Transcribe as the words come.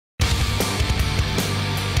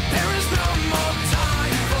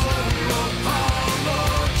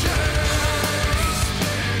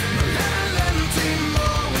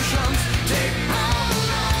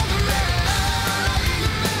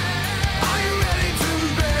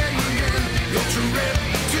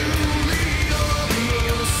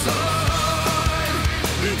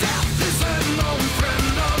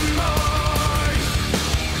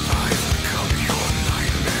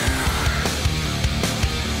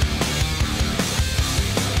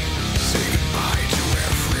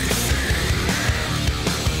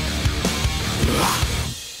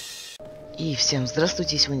Всем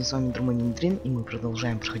здравствуйте, сегодня с вами Дрин, и мы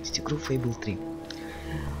продолжаем проходить игру Fable 3.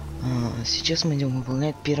 Сейчас мы идем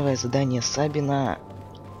выполнять первое задание Сабина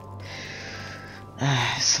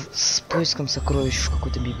с поиском сокровищ в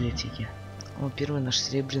какой-то библиотеке. Первый наш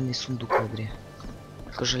серебряный сундук в игре.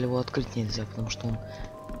 Только жаль, его открыть нельзя, потому что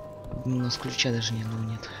у нас ключа даже ни одного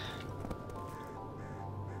нет.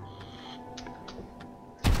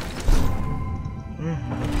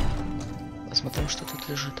 Посмотрим, что тут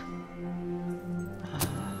лежит.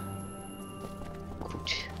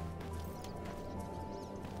 Круть.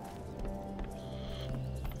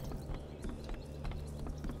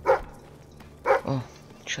 О,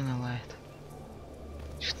 что она лает?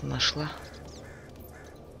 Что-то нашла.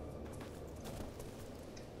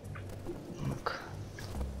 Ну-ка.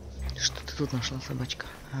 Что ты тут нашла, собачка?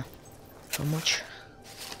 Помочь?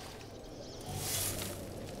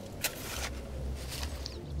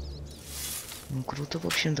 Ну круто, в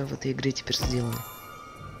общем-то, в этой игре теперь сделано.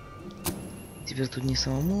 Теперь тут не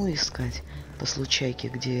самому искать по случайке,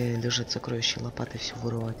 где лежат сокровища, лопатой все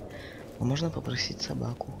вырывать, а можно попросить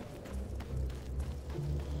собаку.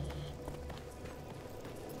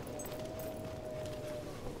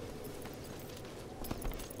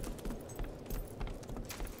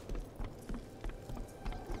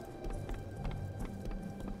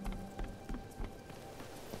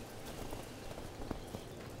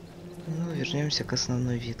 Вернемся к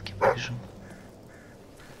основной ветке, побежим.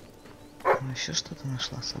 Еще что-то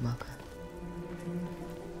нашла собака.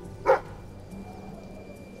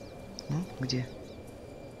 Ну, где?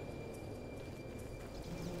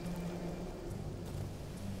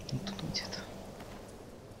 Вот тут где-то.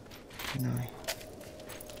 Давай.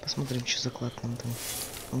 Посмотрим, что за клад нам там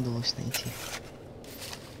удалось найти.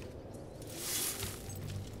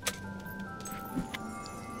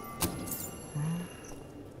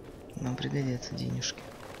 Нам пригодятся денежки.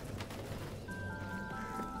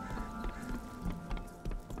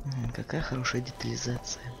 Какая хорошая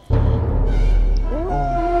детализация.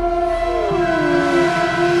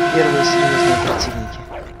 Первые серьезные противники.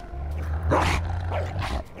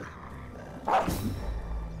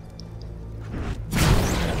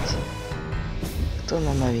 Кто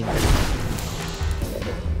на новенький?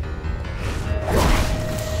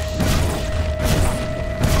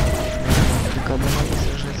 Пока бы надо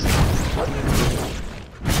сражаться.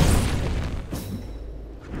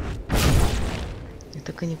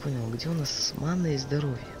 Так и не понял, где у нас мана и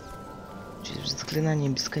здоровье. Заклинание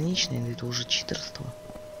бесконечное, но это уже читерство.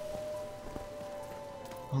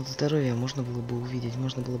 Вот здоровье можно было бы увидеть,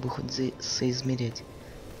 можно было бы хоть соизмерять,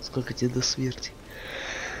 сколько тебе до смерти.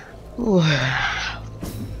 Ой.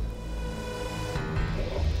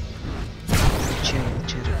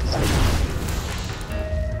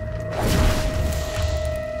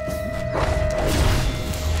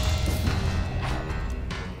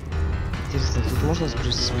 Интересно, тут можно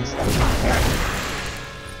сбросить с места?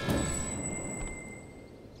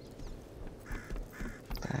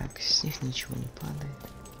 Так, с них ничего не падает.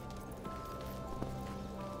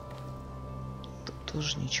 Тут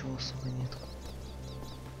тоже ничего особо нет.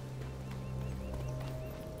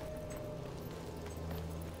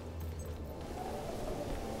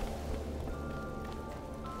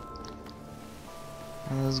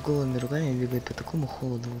 Она с голыми руками бегает по такому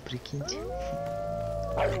холоду, вы прикиньте.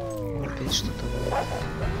 Опять что-то будет.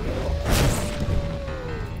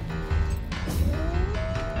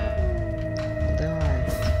 Давай.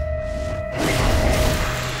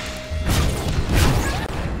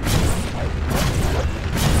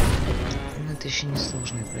 Ну, это еще не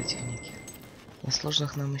сложные противники. На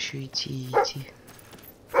сложных нам еще идти и идти.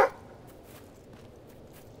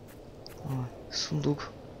 О, сундук.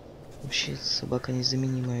 Вообще собака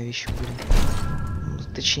незаменимая вещь в игре.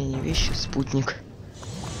 Ну, точнее не вещь, а спутник.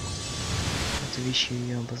 Это вещи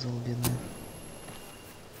ее обозвал, бедную.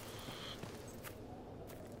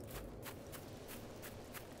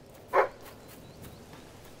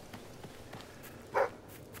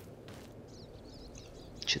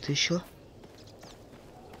 Что-то еще?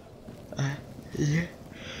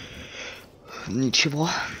 Ничего.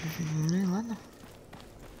 Ну и ладно.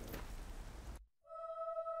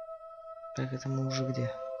 Так, это мы уже где?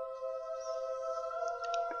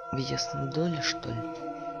 В ясном доле, что ли?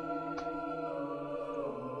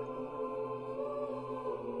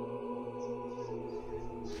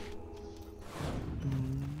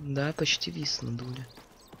 Да, почти в ясном доле.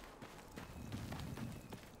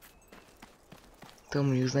 Там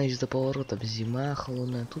у них, знаешь, за поворотом зима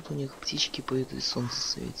холодная, тут у них птички поют и солнце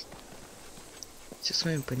светит. Все с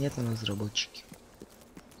вами понятно, разработчики.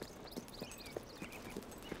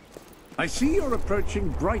 I see you're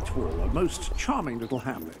approaching Brightwall, a most charming little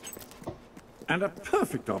hamlet. and a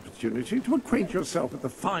perfect opportunity to acquaint yourself with the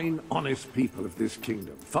fine, honest people of this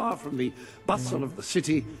kingdom, far from the bustle of the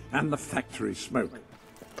city and the factory smoke.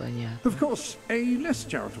 Понятно. Of course, a less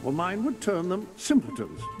charitable mind would term them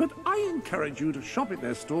simpletons, but I encourage you to shop in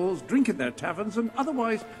their stores, drink in their taverns, and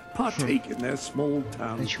otherwise partake in their small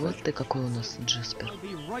town. Ну чего ты какой у нас Джеспер? I'll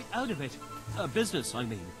be right out of it. Business, I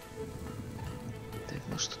mean. Так,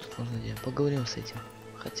 ну что тут можно делать? Поговорим с этим.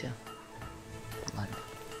 Хотя... Ладно.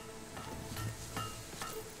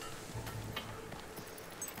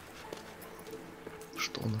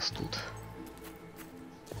 Что у нас тут?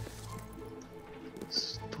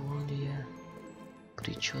 Стулья,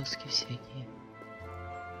 прически всякие.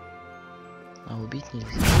 А убить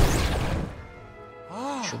нельзя.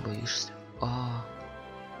 Чё боишься? А.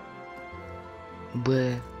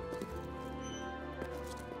 Б.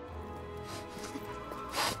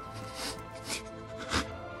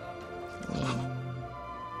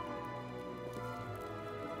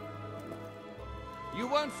 You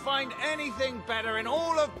won't find anything better in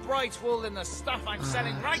all of Brightwall than the stuff I'm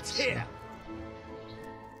selling right here.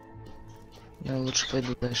 Я лучше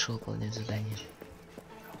пойду дальше выполнять задание.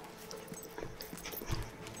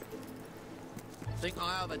 Ты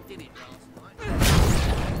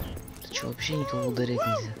чё, вообще никого ударять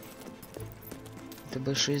нельзя? Это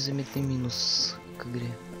большой заметный минус к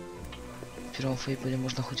игре. В первом Фейбле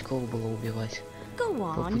можно хоть кого было убивать.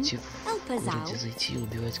 По пути в городе зайти и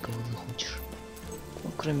убивать кого захочешь.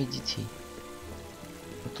 Ну, кроме детей.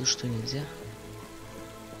 А тут что, нельзя?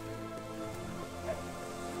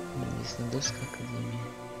 Яснодольская академия.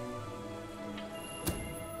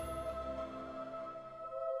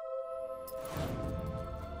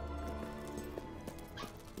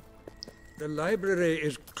 The library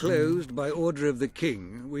is closed by order of the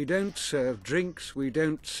king. We don't serve drinks, we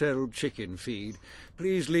don't sell chicken feed.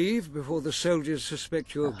 Please leave before the soldiers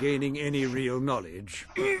suspect you're gaining any real knowledge.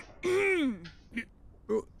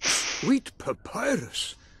 Wheat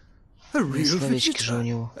papyrus? A real visitor?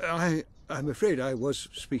 I'm afraid I was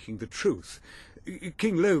speaking the truth.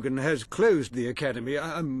 King Logan has closed the academy.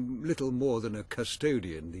 I'm little more than a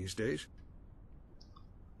custodian these days.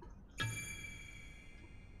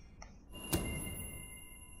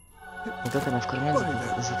 Вот это она в карман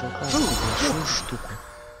затолкала большую штуку.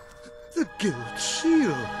 The guild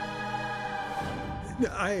seal.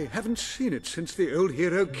 I haven't seen it since the old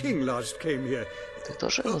hero king last came here. Ты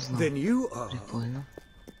тоже его знал? Then you are. Прикольно.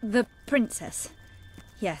 The princess.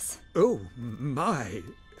 Yes. Oh, my.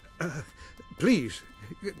 Please,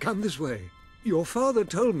 come this way. Your father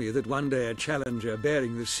told me that one day a challenger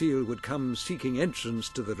bearing the seal would come seeking entrance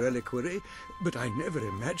to the reliquary, but I never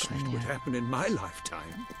imagined it would happen in my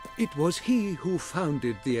lifetime. It was he who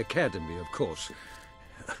founded the academy, of course.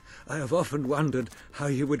 I have often wondered how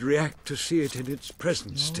he would react to see it in its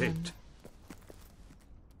present state.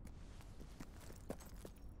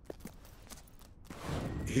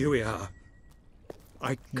 Here we are.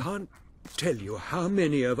 I can't tell you how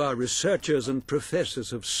many of our researchers and professors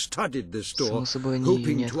have studied this door,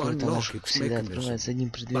 hoping to unlock its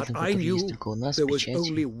mechanism. But I knew there was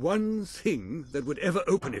only one thing that would ever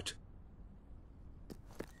open it.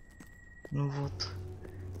 Ну вот.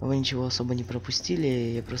 Вы ничего особо не пропустили,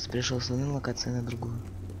 я просто перешел с одной локации на другую.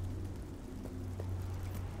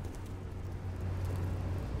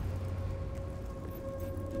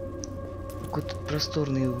 Какой тут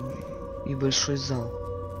просторный и большой зал.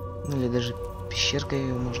 Ну или даже пещеркой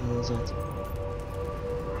ее можно назвать.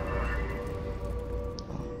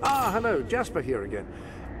 Ah, hello, Jasper here again.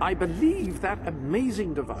 I believe that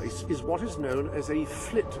amazing device is what is known as a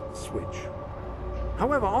flit switch.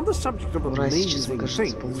 However, on the subject of amazing things,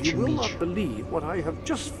 you will not believe what I have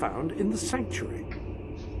just found in the sanctuary.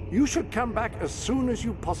 You should come back as soon as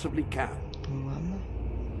you possibly can.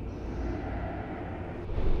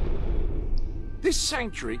 This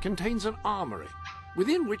sanctuary contains an armory,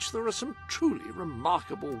 within which there are some truly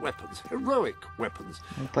remarkable weapons, heroic weapons,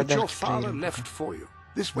 which your father left for you.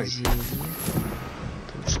 This way.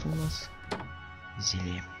 Тут что у нас?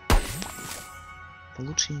 Зелье.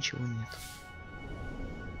 Лучше ничего нет.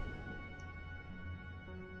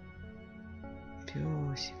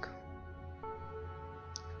 Пёсик.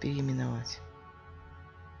 Переименовать.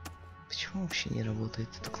 Почему вообще не работает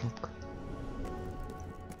эта кнопка?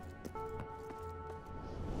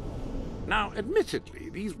 Now, admittedly,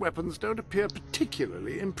 these weapons don't appear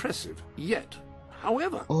particularly impressive yet.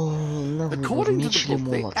 However, according to the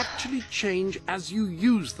book, they actually change as you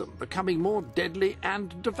use them, becoming more deadly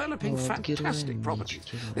and developing fantastic properties.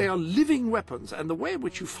 They are living weapons, and the way in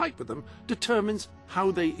which you fight with them determines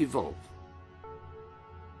how they evolve.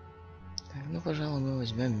 Так, ну, пожалуй, мы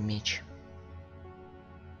возьмем меч.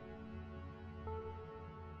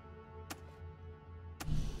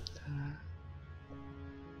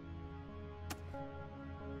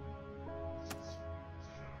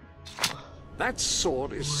 That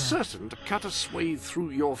sword is certain to cut a swathe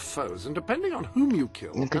through your foes, and depending on whom you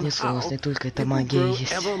kill and how, it will grow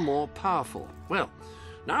ever more powerful. Well,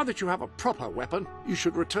 now that you have a proper weapon, you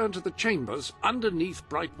should return to the chambers underneath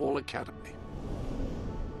Brightwall Academy.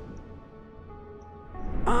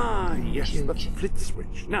 Ah, yes, the flit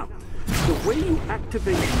switch. Now, the way you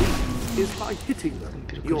activate these is by hitting them.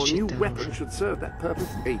 Your new weapon should serve that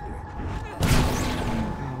purpose ably.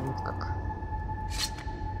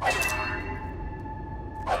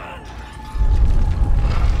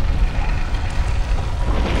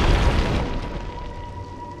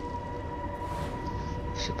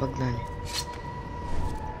 Все, погнали.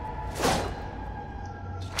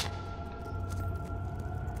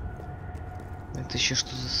 Это еще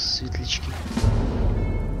что за светлячки?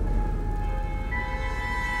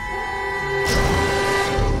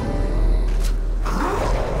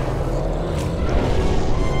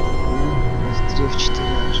 Быстрее в 4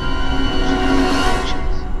 даже.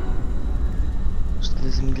 Что-то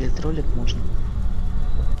замедлять ролик можно.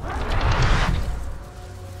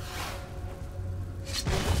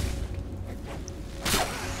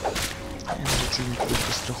 Противник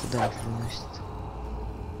просто с 3 ударов выносит.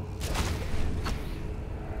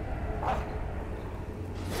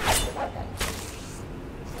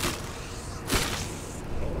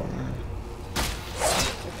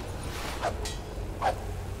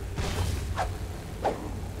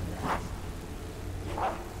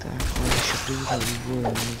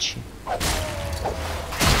 Мечи.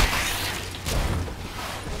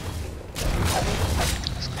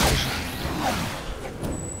 Сколько же?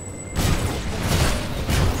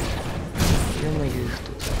 Ё-моё, их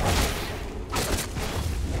тут.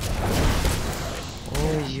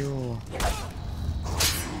 Ой-ё.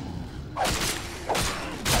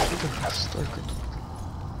 Откуда столько тут?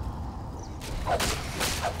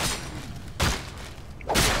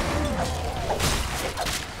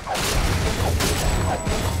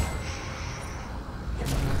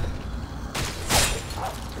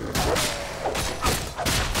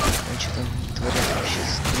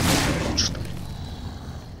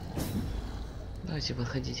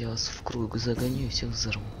 Подходите, я вас в круг загоню и всех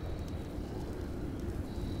взорву.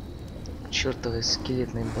 Чёртовой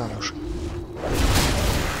скелетной бабушки.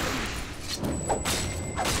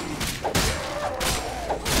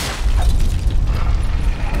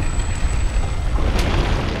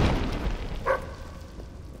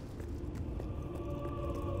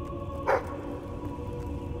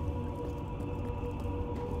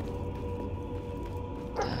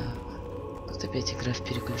 Так, тут опять игра в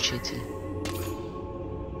переключатель.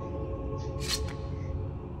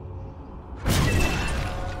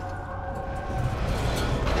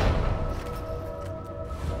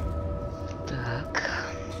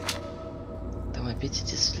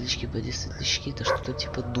 Боди светлячки, это что-то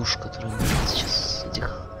типа душ, который можно сейчас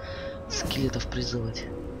этих скелетов призывать.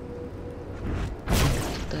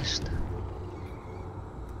 Дальше-то.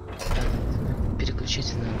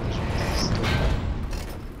 Переключите на историю.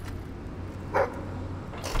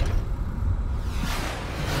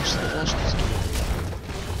 Я же сказал, что скелеты.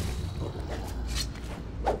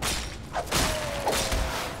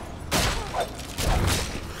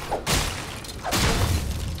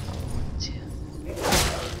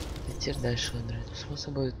 Теперь дальше играть. Само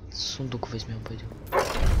собой сундук возьмем, пойдем.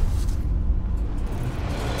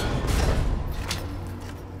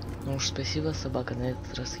 Ну уж спасибо, собака, на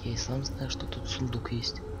этот раз я и сам знаю, что тут сундук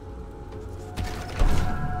есть.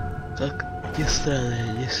 Так, не странно,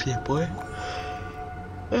 я не слепой.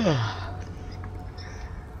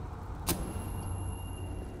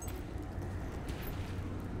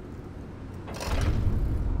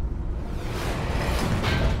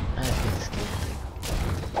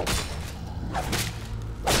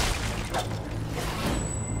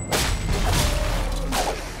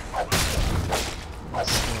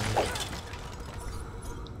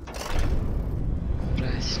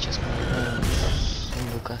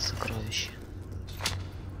 Сокровище.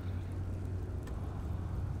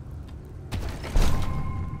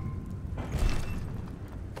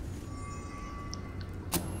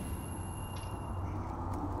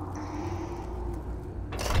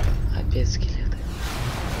 Опять скелеты.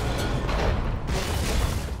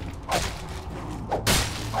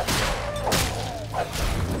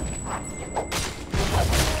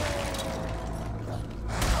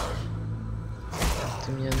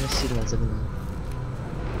 Ты меня насильно загнал.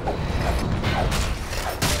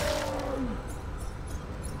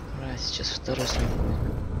 Сейчас второй сундук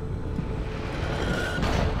возьмем.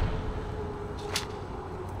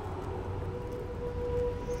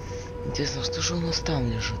 Интересно, что же у нас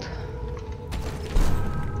там лежит?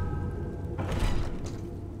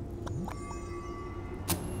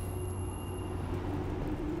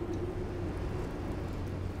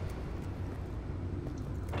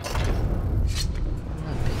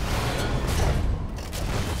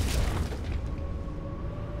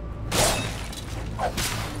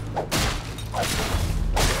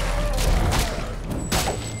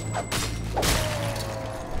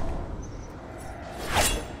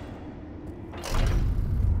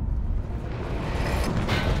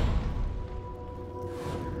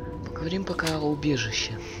 Поговорим пока о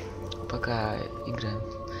убежище. Пока играем.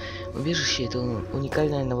 Убежище — это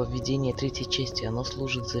уникальное нововведение третьей части. Оно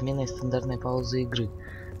служит заменой стандартной паузы игры.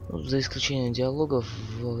 За исключением диалогов,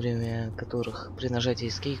 во время которых при нажатии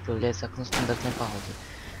Escape появляется окно стандартной паузы.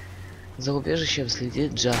 За убежищем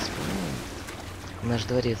следит Джаспер. Наш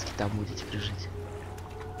дворецкий там будет теперь жить.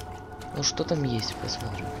 Ну что там есть,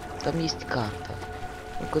 посмотрим. Там есть карта,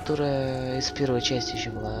 которая из первой части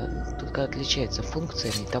еще была, только отличается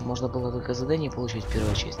функциями. Там можно было только задание получить в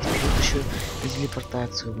первой части. А тут еще и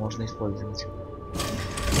телепортацию можно использовать.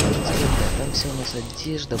 Там все у нас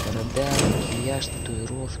одежда, борода, макияж,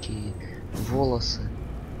 татуировки, волосы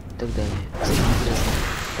и так далее. Кстати, интересно.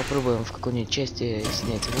 Попробуем в какой-нибудь части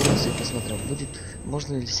снять волосы и посмотрим,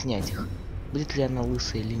 можно ли снять их. Будет ли она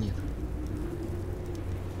лысая или нет.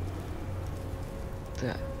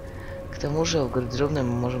 Так. К тому же в гардеробной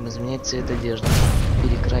мы можем изменять цвет одежды.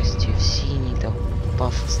 Перекрасить ее в синий, там,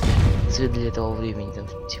 пафосный цвет для этого времени, там,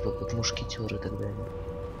 типа как мушкетеры и так далее.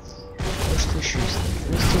 Ну что еще есть?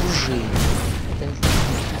 Есть оружие. Там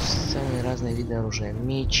самые разные виды оружия.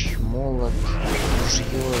 Меч, молот, ружье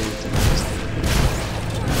и так далее.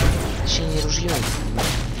 Точнее не ружье,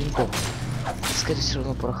 а пинком. Скорее всего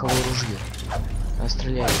равно пороховое ружье. А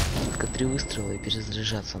стреляют только 3 выстрела и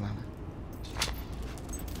перезаряжаться надо.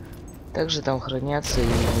 Также там хранятся и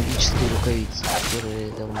магические рукавицы,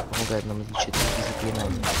 которые там помогают нам изучить такие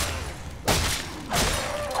заклинания.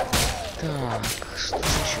 Так, что же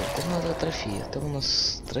еще? Там надо трофеи. Там у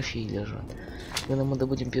нас трофеи лежат. Когда мы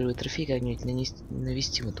добудем первый трофей, как-нибудь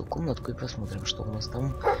навестим эту комнатку и посмотрим, что у нас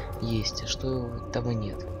там есть, а что там и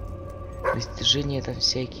нет. Достижения там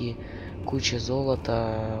всякие, куча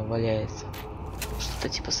золота валяется. Что-то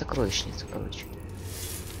типа сокровищницы, короче.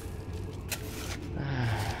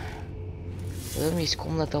 Потом есть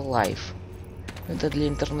комната Live. Это для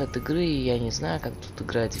интернет-игры, и я не знаю, как тут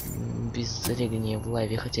играть без зарегания в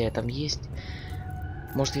лайве, хотя я там есть.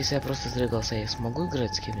 Может, если я просто зарегался, я смогу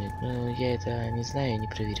играть с кем-нибудь, но я это не знаю и не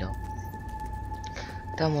проверял.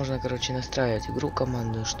 Там можно, короче, настраивать игру,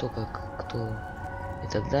 команду, что, как, кто и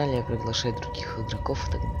так далее, приглашать других игроков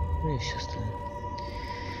и так далее, ну и все остальное.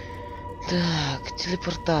 Так,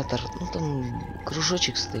 телепортатор. Ну там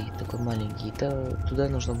кружочек стоит такой маленький. Туда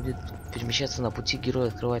нужно будет перемещаться на пути героя,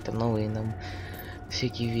 открывать там новые нам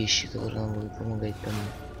всякие вещи, которые нам будут помогать там.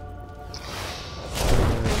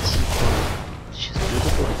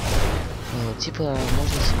 Типа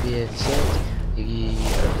можно себе взять и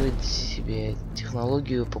открыть себе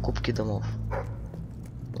технологию покупки домов.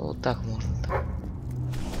 Ну, вот так можно так.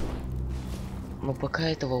 Но пока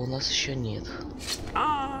этого у нас еще нет.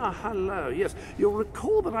 Ah, hello. Yes, you'll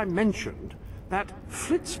recall that I mentioned that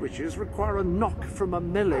flit switches require a knock from a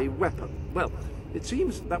melee weapon. Well, it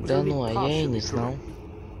seems that was only partially correct.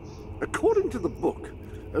 According to the book,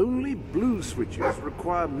 only blue switches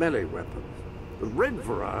require melee weapons. The red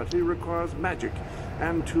variety requires magic,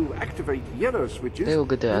 and to activate yellow switches, you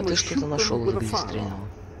must shoot them with a firearm.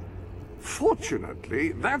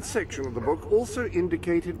 Fortunately, that section of the book also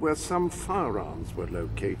indicated where some firearms were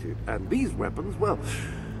located, and these weapons, well,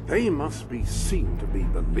 they must be seen to be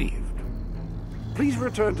believed. Please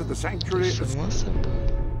return to the sanctuary.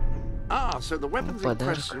 Ah, so the weapons in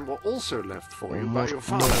question were also left for you by your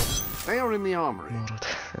father. They are in the armory.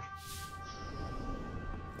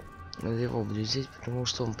 Его буду взять, потому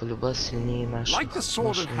что он полюбас сильнее нашего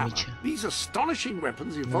меча. These astonishing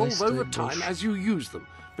weapons evolve over time as you use them,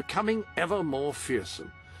 becoming ever more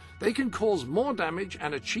fearsome. They can cause more damage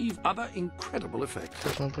and achieve other incredible effects.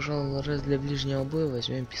 Так, ну, пожалуй, раз для ближнего боя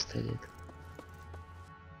возьмем пистолет.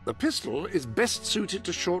 The pistol is best suited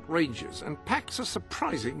to short ranges and packs a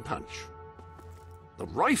surprising punch. The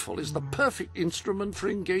rifle is the perfect instrument for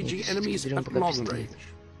engaging enemies at long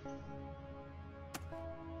range.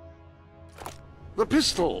 The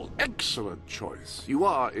pistol, excellent choice. You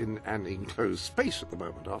are in an enclosed space at the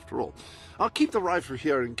moment, after all. I'll keep the rifle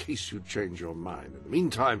here in case you change your mind. In the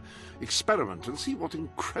meantime, experiment and see what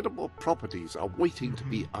incredible properties are waiting to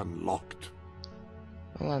be unlocked.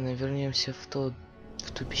 Ладно, вернемся в ту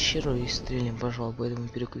пещеру и стрелим, пожалуй, по этому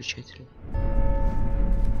переключателю.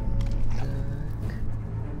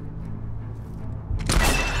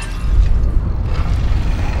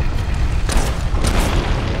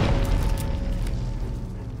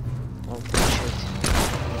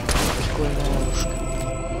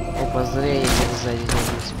 Зря я их сзади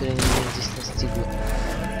забыл, теперь они меня здесь настигли.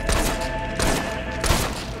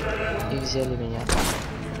 И взяли меня.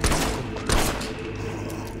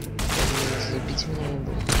 Забить меня не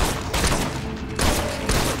будет.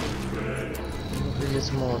 Ну,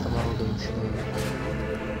 придется молотом орудовать.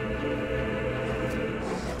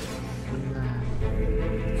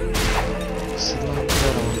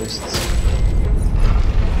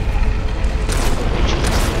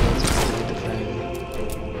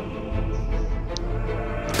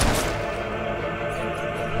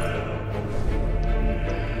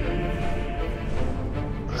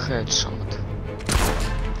 Хедшот.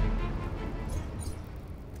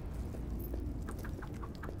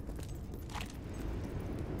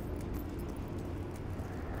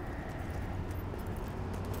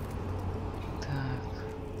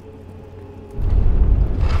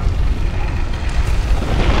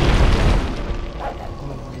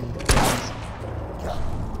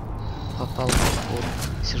 Попал в упор.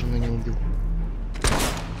 Все равно не убил.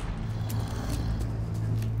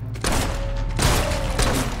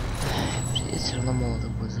 Все равно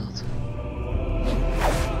молотом пользоваться.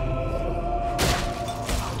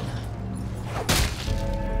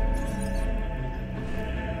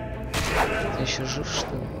 Ты еще жив,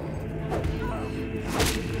 что ли?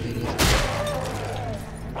 Или нет?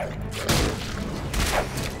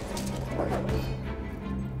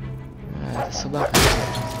 Это собака.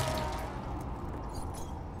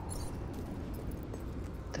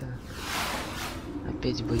 Так.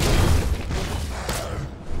 Опять бои.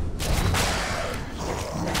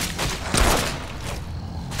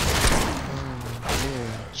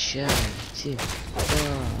 Получайте.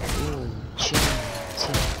 Получайте.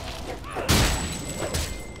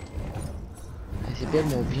 А теперь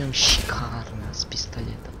мы убьем шикарно с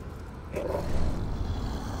пистолетом.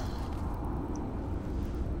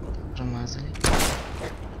 Промазали.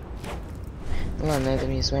 Ну ладно, на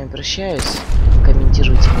этом я с вами прощаюсь.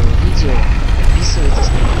 Комментируйте мои видео, подписывайтесь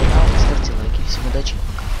на мой канал, ставьте лайки. Всем удачи!